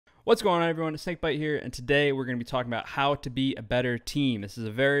What's going on, everyone? It's Snakebite here, and today we're going to be talking about how to be a better team. This is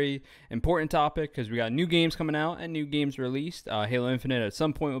a very important topic because we got new games coming out and new games released. Halo Infinite at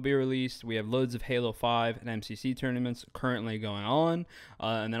some point will be released. We have loads of Halo 5 and MCC tournaments currently going on.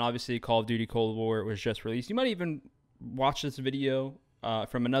 And then obviously Call of Duty Cold War was just released. You might even watch this video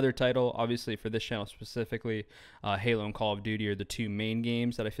from another title. Obviously for this channel specifically, Halo and Call of Duty are the two main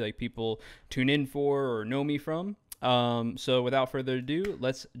games that I feel like people tune in for or know me from. So without further ado,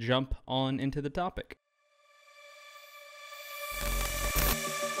 let's jump on into the topic.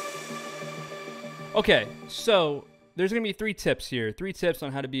 Okay, so there's going to be three tips here. Three tips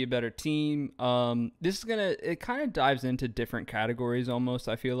on how to be a better team. This is it kind of dives into different categories almost,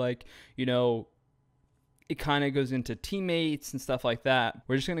 I feel like. You know, it kind of goes into teammates and stuff like that.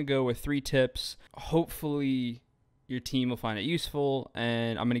 We're just going to go with three tips. Hopefully your team will find it useful,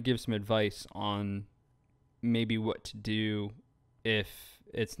 and I'm going to give some advice on maybe what to do if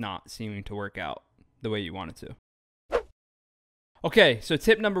it's not seeming to work out the way you want it to. Okay, so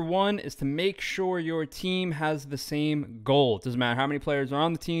tip number one is to make sure your team has the same goal. It doesn't matter how many players are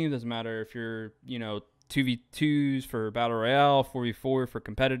on the team. It doesn't matter if you're, 2v2s for Battle Royale, 4v4 for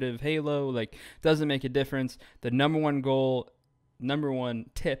competitive Halo. Like, doesn't make a difference. The number one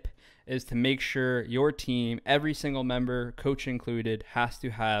tip is to make sure your team, every single member, coach included, has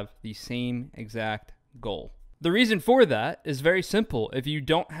to have the same exact goal. The reason for that is very simple. If you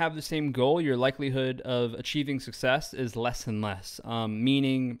don't have the same goal, your likelihood of achieving success is less and less.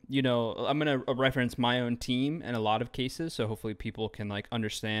 Meaning, I'm going to reference my own team in a lot of cases, so hopefully people can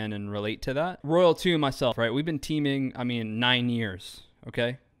understand and relate to that. Royal 2 and myself, right? We've been teaming, 9 years,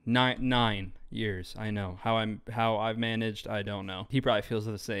 okay? Nine years. I know how I've managed. I don't know. He probably feels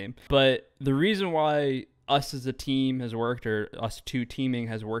the same. But the reason why us as a team has worked, or us two teaming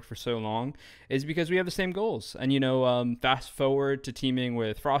has worked for so long, is because we have the same goals. And fast forward to teaming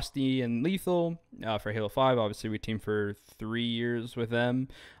with Frosty and Lethal for Halo 5. Obviously we teamed for 3 years with them,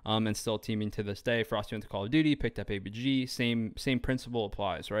 and still teaming to this day. Frosty went to Call of Duty, picked up ABG. Same principle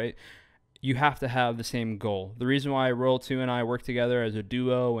applies, right? You have to have the same goal. The reason why Royal 2 and I work together as a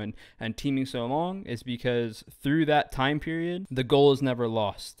duo and teaming so long is because through that time period, the goal is never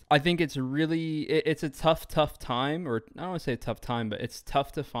lost. I think it's a tough time, or I don't want to say a tough time, but it's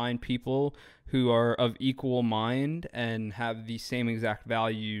tough to find people who are of equal mind and have the same exact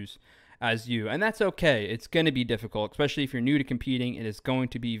values as you. And that's okay. It's going to be difficult, especially if you're new to competing. It is going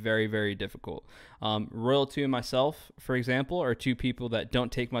to be very, very difficult. Royal 2 and myself, for example, are two people that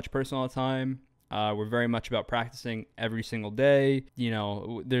don't take much personal time. We're very much about practicing every single day.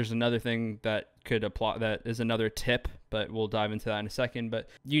 There's another thing that could apply, that is another tip, but we'll dive into that in a second. But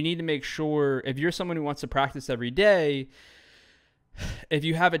you need to make sure, if you're someone who wants to practice every day, if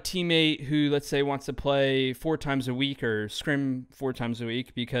you have a teammate who, let's say, wants to play 4 times a week or scrim 4 times a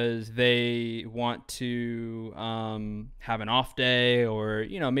week because they want to have an off day, or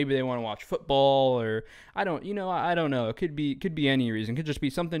maybe they want to watch football, or I don't know. It could be any reason. It could just be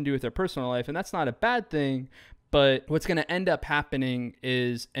something to do with their personal life, and that's not a bad thing. But what's going to end up happening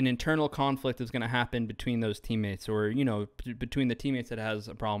is an internal conflict is going to happen between those teammates, or between the teammates that it has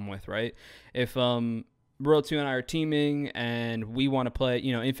a problem with, right? If Royal 2 and I are teaming and we want to play,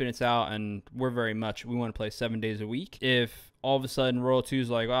 Infinite's out and we want to play 7 days a week. If all of a sudden Royal 2 is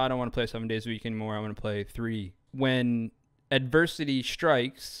like, I don't want to play 7 days a week anymore, I want to play 3. When adversity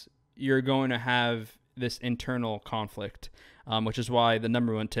strikes, you're going to have this internal conflict, which is why the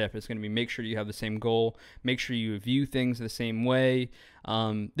number one tip is going to be make sure you have the same goal, make sure you view things the same way.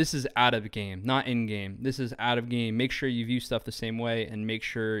 This is out of game, not in game. This is out of game. Make sure you view stuff the same way, and make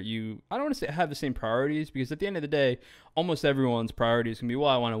sure you, I don't want to say have the same priorities, because at the end of the day, almost everyone's priorities can be, well,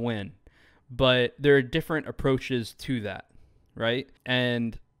 I want to win. But there are different approaches to that, right?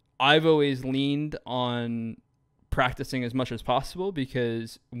 And I've always leaned on practicing as much as possible,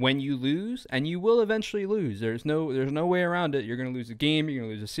 because when you lose, and you will eventually lose, there's no way around it. You're going to lose a game, you're going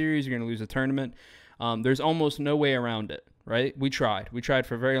to lose a series, you're going to lose a tournament. There's almost no way around it, right? We tried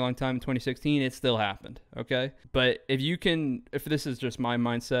for a very long time in 2016. It still happened, okay? But if this is just my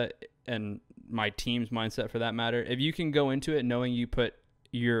mindset and my team's mindset for that matter, if you can go into it knowing you put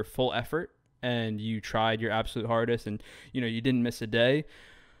your full effort and you tried your absolute hardest, and you didn't miss a day,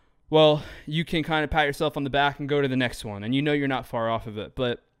 well, you can kind of pat yourself on the back and go to the next one, and you're not far off of it.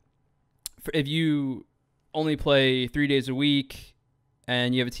 But if you only play 3 days a week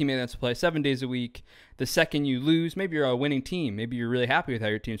and you have a teammate that's to play 7 days a week, the second you lose, maybe you're a winning team, maybe you're really happy with how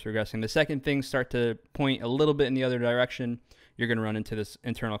your team's progressing, the second things start to point a little bit in the other direction, you're going to run into this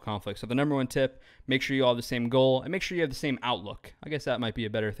internal conflict. So the number one tip, make sure you all have the same goal, and make sure you have the same outlook. I guess that might be a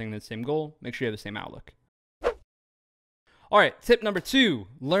better thing than the same goal. Make sure you have the same outlook. All right, tip number 2,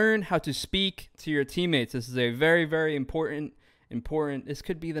 learn how to speak to your teammates. This is a very, very important. This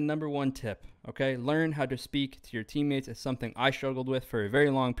could be the number 1 tip, okay? Learn how to speak to your teammates. It's something I struggled with for a very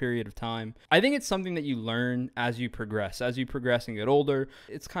long period of time. I think it's something that you learn as you progress. As you progress and get older,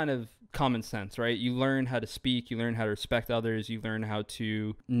 it's kind of common sense, right? You learn how to speak, you learn how to respect others, you learn how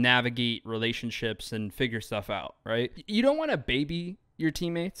to navigate relationships and figure stuff out, right? You don't want to baby your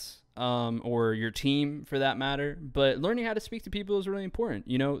teammates. Or your team for that matter, but learning how to speak to people is really important.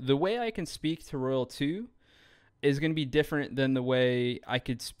 You know, the way I can speak to Royal 2 is going to be different than the way I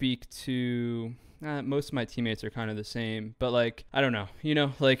could speak to most of my teammates are kind of the same, but like, I don't know, you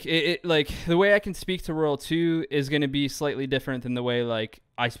know, like like the way I can speak to Royal 2 is going to be slightly different than the way like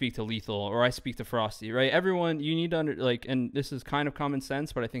I speak to Lethal or I speak to Frosty, right? Everyone, you need to and this is kind of common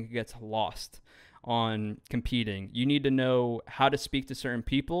sense, but I think it gets lost on competing. You need to know how to speak to certain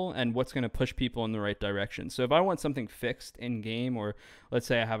people and what's going to push people in the right direction. So if I want something fixed in game, or let's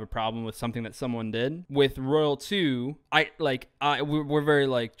say I have a problem with something that someone did with Royal 2, we're very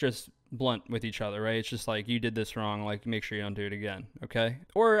like just blunt with each other, right? It's just like, you did this wrong, like make sure you don't do it again, okay?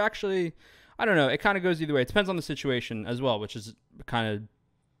 Or actually, I don't know, it kind of goes either way. It depends on the situation as well, which is kind of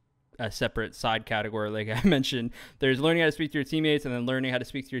a separate side category. Like I mentioned, there's learning how to speak to your teammates and then learning how to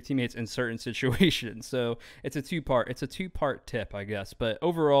speak to your teammates in certain situations. So it's a two-part tip, I guess. But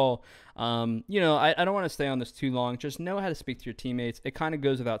overall, you know, I don't want to stay on this too long. Just know how to speak to your teammates. It kind of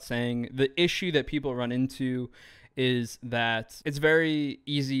goes without saying. The issue that people run into is that it's very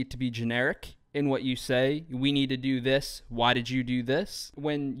easy to be generic in what you say. We need to do this. Why did you do this?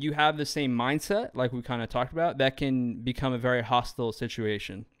 When you have the same mindset, like we kind of talked about, that can become a very hostile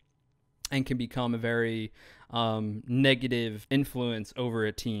situation and can become a very negative influence over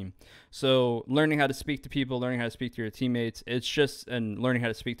a team. So learning how to speak to people, learning how to speak to your teammates, and learning how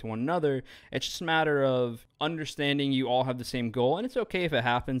to speak to one another, it's just a matter of understanding you all have the same goal. And it's okay if it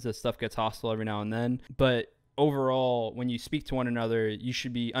happens that stuff gets hostile every now and then. But overall, when you speak to one another, you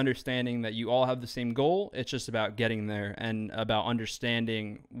should be understanding that you all have the same goal. It's just about getting there and about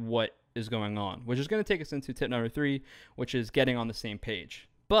understanding what is going on, which is going to take us into tip number 3, which is getting on the same page.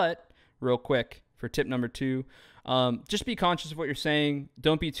 But real quick, for tip number 2, just be conscious of what you're saying.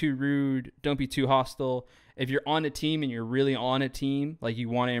 Don't be too rude. Don't be too hostile. If you're on a team and you're really on a team, like you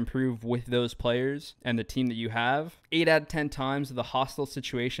want to improve with those players and the team that you have, 8 out of 10 times the hostile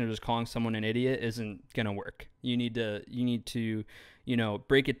situation of just calling someone an idiot isn't going to work. You need to, you know,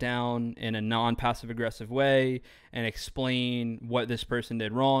 break it down in a non-passive aggressive way and explain what this person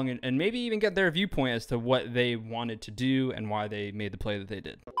did wrong, and maybe even get their viewpoint as to what they wanted to do and why they made the play that they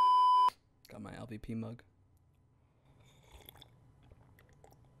did. Got my LVP mug.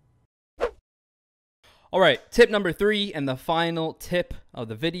 All right, tip number 3 and the final tip of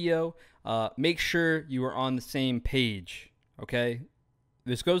the video. Make sure you are on the same page, okay?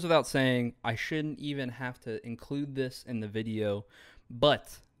 This goes without saying. I shouldn't even have to include this in the video,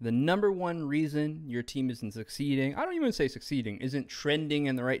 but the number 1 reason your team isn't succeeding, I don't even say succeeding, isn't trending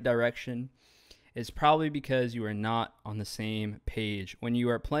in the right direction, is probably because you are not on the same page. When you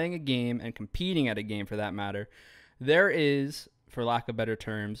are playing a game and competing at a game for that matter, there is, for lack of better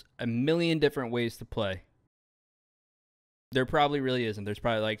terms, a million different ways to play. There probably really isn't. There's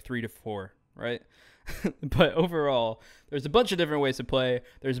probably like 3 to 4, right? But overall, there's a bunch of different ways to play.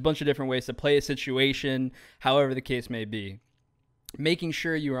 There's a bunch of different ways to play a situation, however the case may be. Making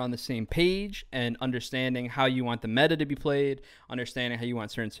sure you are on the same page and understanding how you want the meta to be played, understanding how you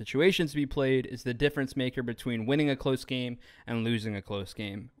want certain situations to be played, is the difference maker between winning a close game and losing a close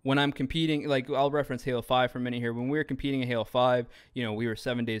game. When I'm competing, like I'll reference Halo 5 for a minute here. When we were competing in Halo 5, you know, we were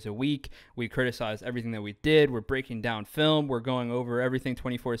 7 days a week. We criticized everything that we did. We're breaking down film. We're going over everything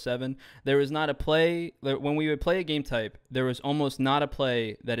 24/7. There was not a play, when we would play a game type, there was almost not a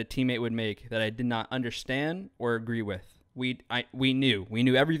play that a teammate would make that I did not understand or agree with. We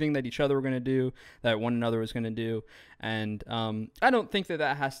knew everything that each other were going to do, that one another was going to do. And I don't think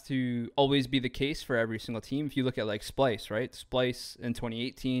that has to always be the case for every single team. If you look at like Splyce, right? Splyce in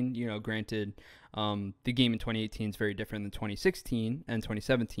 2018, you know, granted, the game in 2018 is very different than 2016 and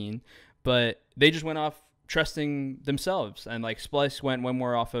 2017, but they just went off trusting themselves, and like Splyce went one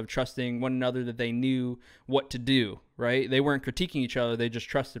more off of trusting one another, that they knew what to do, right? They weren't critiquing each other, they just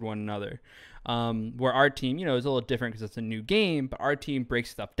trusted one another. Where our team, you know, is a little different because it's a new game, but our team breaks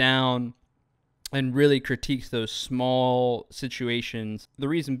stuff down and really critiques those small situations. The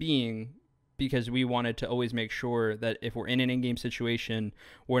reason being because we wanted to always make sure that if we're in an in-game situation,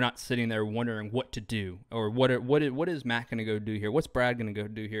 we're not sitting there wondering what to do, or what is Matt going to go do here? What's Brad going to go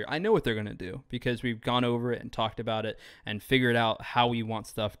do here? I know what they're going to do because we've gone over it and talked about it and figured out how we want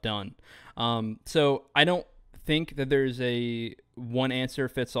stuff done. So I don't think that there's a one answer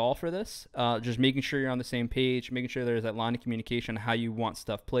fits all for this. Just making sure you're on the same page, making sure there's that line of communication, how you want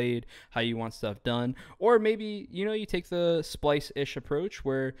stuff played, how you want stuff done. Or maybe, you take the Splice-ish approach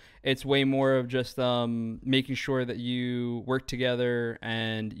where it's way more of just making sure that you work together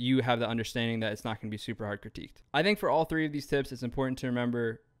and you have the understanding that it's not going to be super hard critiqued. I think for all three of these tips, it's important to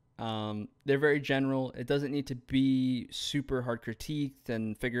remember they're very general. It doesn't need to be super hard critiqued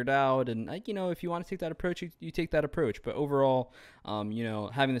and figured out. And if you want to take that approach, you take that approach. But overall,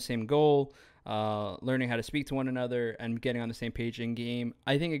 having the same goal, learning how to speak to one another, and getting on the same page in game.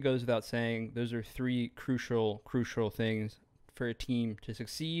 I think it goes without saying those are three crucial things for a team to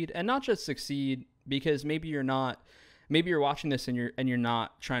succeed, and not just succeed because maybe you're watching this and you're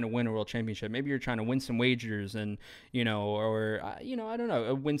not trying to win a world championship. Maybe you're trying to win some wagers and, I don't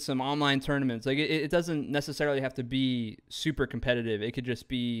know, win some online tournaments. Like it doesn't necessarily have to be super competitive. It could just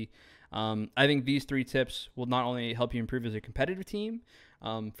be, I think these three tips will not only help you improve as a competitive team,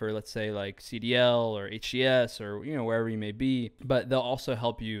 for let's say like CDL or HCS or wherever you may be, but they'll also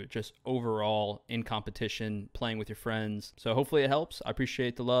help you just overall in competition, playing with your friends. So hopefully it helps. I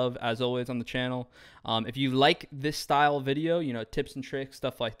appreciate the love as always on the channel. If you like this style of video, tips and tricks,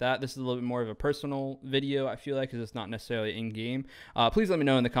 stuff like that, this is a little bit more of a personal video, I feel like, because it's not necessarily in game. Please let me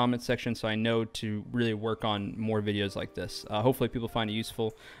know in the comments section so I know to really work on more videos like this. Hopefully people find it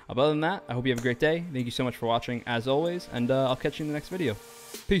useful. But other than that, I hope you have a great day. Thank you so much for watching as always, and I'll catch you in the next video.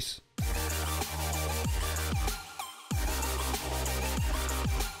 Peace.